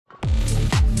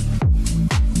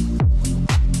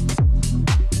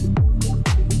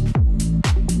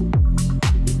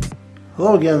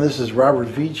Hello again, this is Robert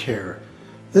Veach here.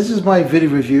 This is my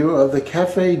video review of the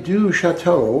Café du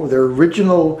Chateau, their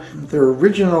original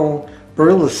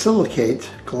Borosilicate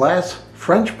Glass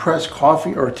French press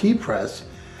coffee or tea press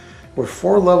with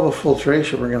 4-level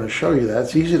filtration. We're going to show you that.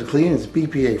 It's easy to clean, it's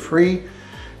BPA free,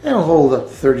 and it'll hold up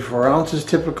to 34 ounces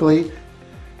typically.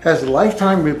 Has a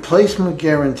lifetime replacement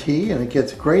guarantee, and it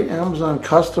gets great Amazon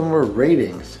customer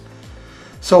ratings.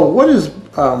 So what is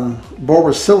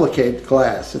Borosilicate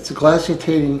Glass? It's a glass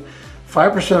containing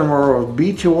 5% or more of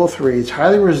B2O3. It's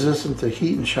highly resistant to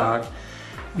heat and shock,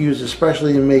 used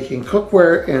especially in making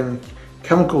cookware and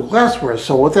chemical glassware.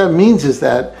 So what that means is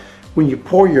that when you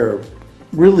pour your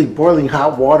really boiling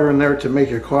hot water in there to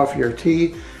make your coffee or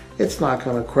tea, it's not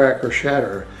going to crack or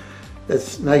shatter.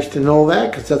 It's nice to know that,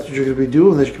 because that's what you're going to be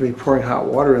doing. You're going to be pouring hot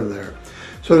water in there.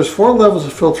 So there's 4 levels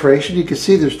of filtration. You can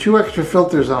see there's 2 extra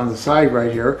filters on the side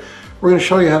right here. We're going to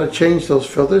show you how to change those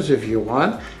filters if you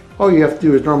want. All you have to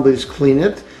do is normally just clean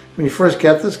it. When you first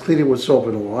get this, clean it with soap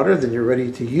and water, then you're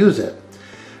ready to use it.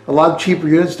 A lot of cheaper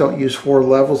units don't use 4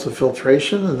 levels of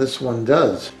filtration, and this one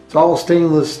does. It's all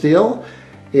stainless steel,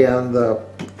 and the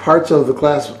parts of the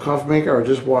glass coffee maker are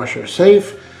dishwasher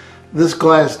safe. This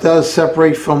glass does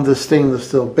separate from the stainless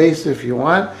steel base if you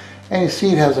want. And you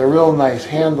see it has a real nice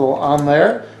handle on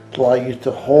there to allow you to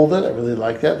hold it. I really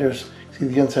like that. There's, see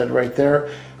the inside right there.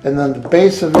 And then the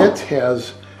base of it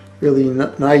has really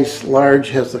nice, large,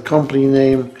 has the company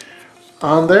name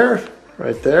on there,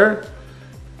 right there.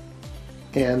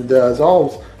 And it's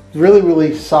all really,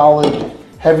 really solid,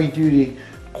 heavy-duty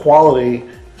quality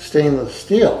stainless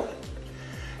steel.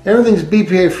 Everything's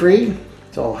BPA free.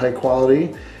 It's all high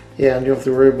quality, and you don't have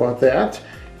to worry about that.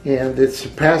 And it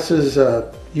surpasses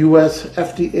US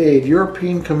FDA,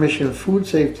 European Commission food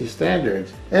safety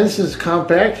standards. And this is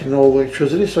compact, no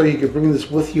electricity, so you can bring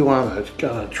this with you on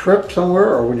a trip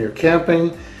somewhere or when you're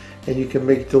camping, and you can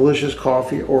make delicious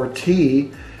coffee or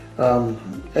tea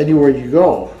anywhere you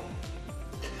go.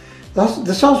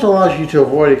 This also allows you to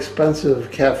avoid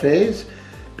expensive cafes,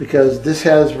 because this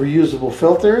has reusable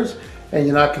filters and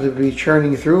you're not going to be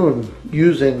churning through and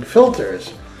using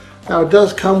filters. Now it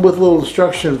does come with a little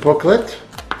instruction booklet,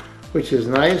 which is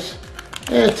nice,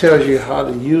 and it tells you how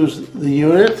to use the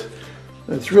unit.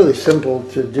 It's really simple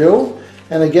to do,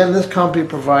 and again, this company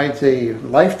provides a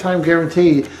lifetime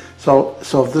guarantee, so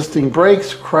if this thing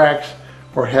breaks, cracks,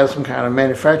 or has some kind of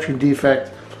manufacturing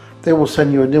defect, they will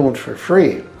send you a new one for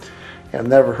free. I've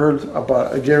never heard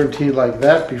about a guarantee like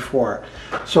that before.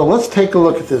 So let's take a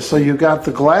look at this. So you got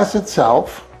the glass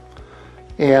itself,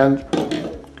 and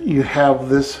you have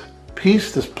this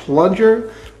piece, this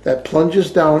plunger, that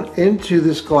plunges down into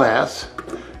this glass,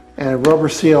 and a rubber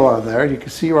seal on there. You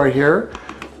can see right here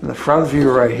in the front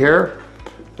view right here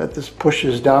that this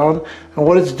pushes down, and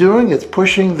what it's doing, it's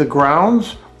pushing the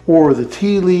grounds or the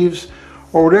tea leaves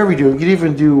or whatever you do. You can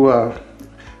even do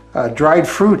dried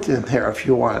fruit in there if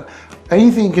you want.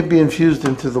 Anything can be infused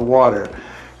into the water.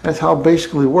 That's how it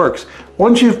basically works.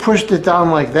 Once you've pushed it down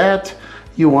like that,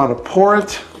 you want to pour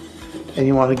it, and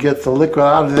you want to get the liquid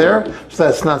out of there so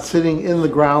that's not sitting in the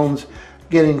grounds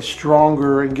getting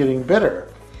stronger and getting bitter.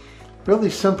 Really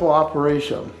simple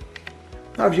operation.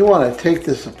 Now if you want to take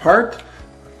this apart,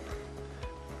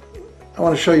 I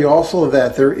want to show you also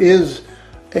that there is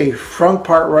a front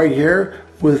part right here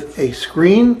with a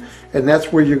screen, and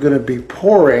that's where you're going to be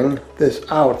pouring this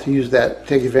out to use that,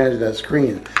 take advantage of that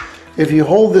screen. If you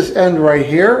hold this end right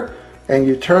here and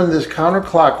you turn this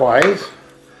counterclockwise,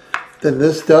 then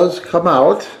this does come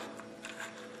out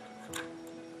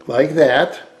like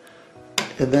that,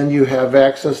 and then you have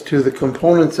access to the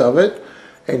components of it,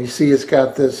 and you see it's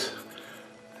got this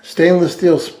stainless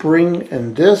steel spring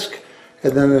and disc,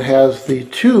 and then it has the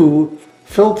 2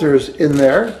 filters in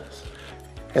there,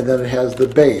 and then it has the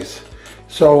base.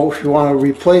 So if you want to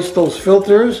replace those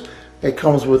filters, it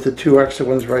comes with the 2 extra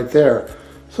ones right there.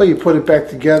 So you put it back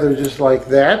together just like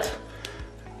that,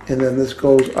 and then this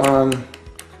goes on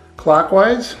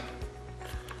clockwise.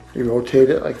 You rotate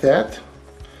it like that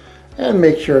and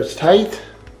make sure it's tight,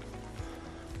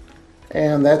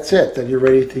 and that's it. Then you're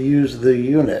ready to use the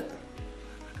unit.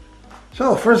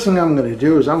 So the first thing I'm going to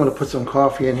do is I'm going to put some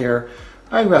coffee in here.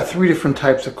 I've got 3 different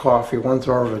types of coffee. One's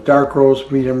more of a dark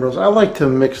roast, medium roast. I like to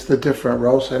mix the different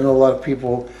roasts. I know a lot of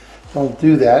people don't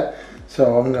do that,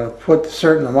 so I'm going to put a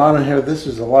certain amount in here. This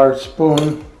is a large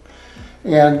spoon,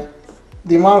 and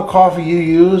the amount of coffee you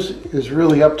use is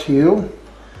really up to you.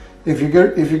 If you're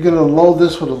going to load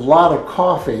this with a lot of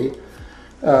coffee,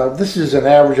 this is an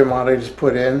average amount I just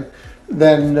put in,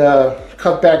 then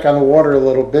cut back on the water a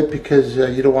little bit, because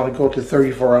you don't want to go to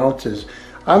 34 ounces.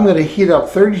 I'm going to heat up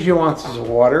 32 ounces of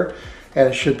water, and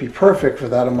it should be perfect for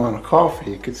that amount of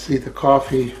coffee. You can see the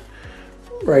coffee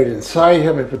right inside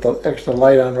here. I put the extra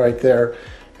light on right there,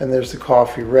 and there's the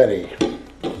coffee ready.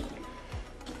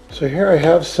 So here I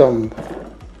have some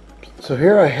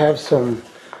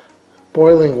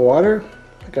boiling water.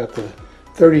 I got the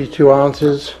 32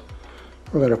 ounces.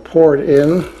 We're going to pour it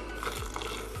in.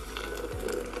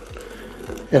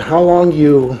 And how long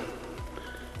you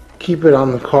keep it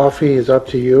on the coffee is up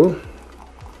to you.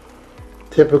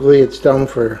 Typically it's done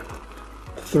for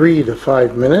 3 to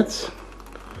 5 minutes.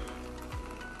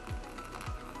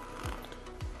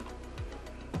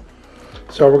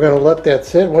 So we're going to let that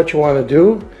sit. What you want to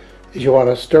do is you want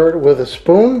to stir it with a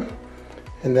spoon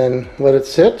and then let it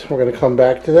sit. We're going to come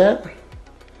back to that.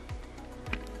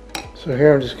 So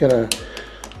here I'm just going to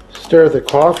stir the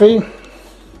coffee.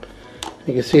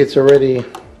 You can see it's already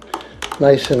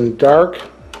nice and dark.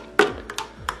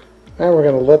 Now we're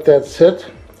going to let that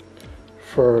sit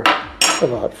for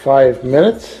about 5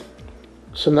 minutes.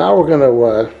 So now we're going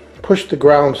to push the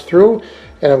grounds through,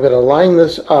 and I'm going to line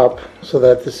this up so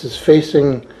that this is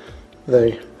facing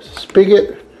the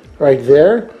spigot right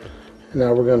there. And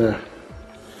now we're going to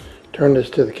turn this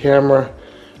to the camera.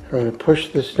 We're going to push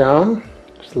this down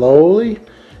slowly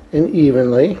and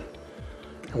evenly.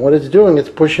 And what it's doing, it's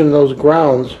pushing those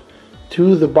grounds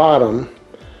to the bottom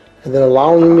and then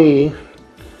allowing me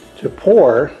to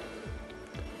pour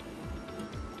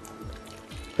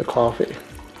the coffee.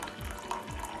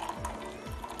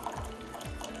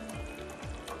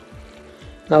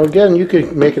 Now again, you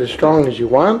can make it as strong as you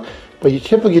want, but you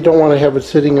typically don't want to have it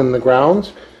sitting in the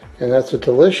grounds, and that's a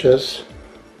delicious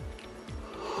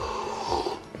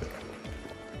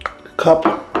cup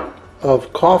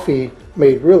of coffee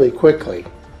made really quickly.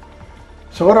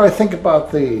 So what do I think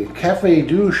about the Café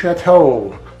du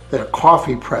Chateau, their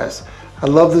coffee press? I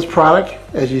love this product.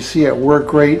 As you see, it works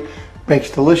great.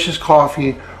 Makes delicious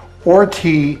coffee or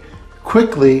tea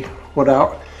quickly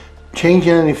without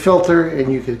changing any filter,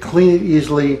 and you can clean it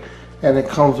easily. And it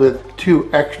comes with 2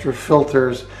 extra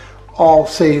filters, all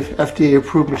safe, FDA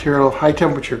approved material, high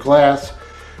temperature glass,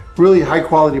 really high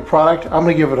quality product. I'm going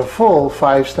to give it a full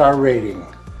 5-star rating.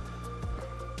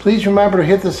 Please remember to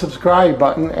hit the subscribe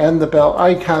button and the bell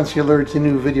icon so you alert to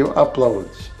new video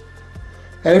uploads.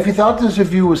 And if you thought this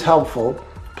review was helpful,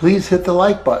 please hit the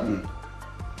like button.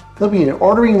 There'll be an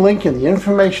ordering link in the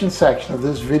information section of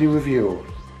this video review.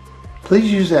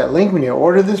 Please use that link when you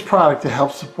order this product to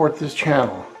help support this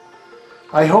channel.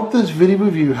 I hope this video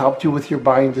review helped you with your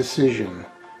buying decision.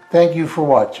 Thank you for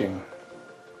watching.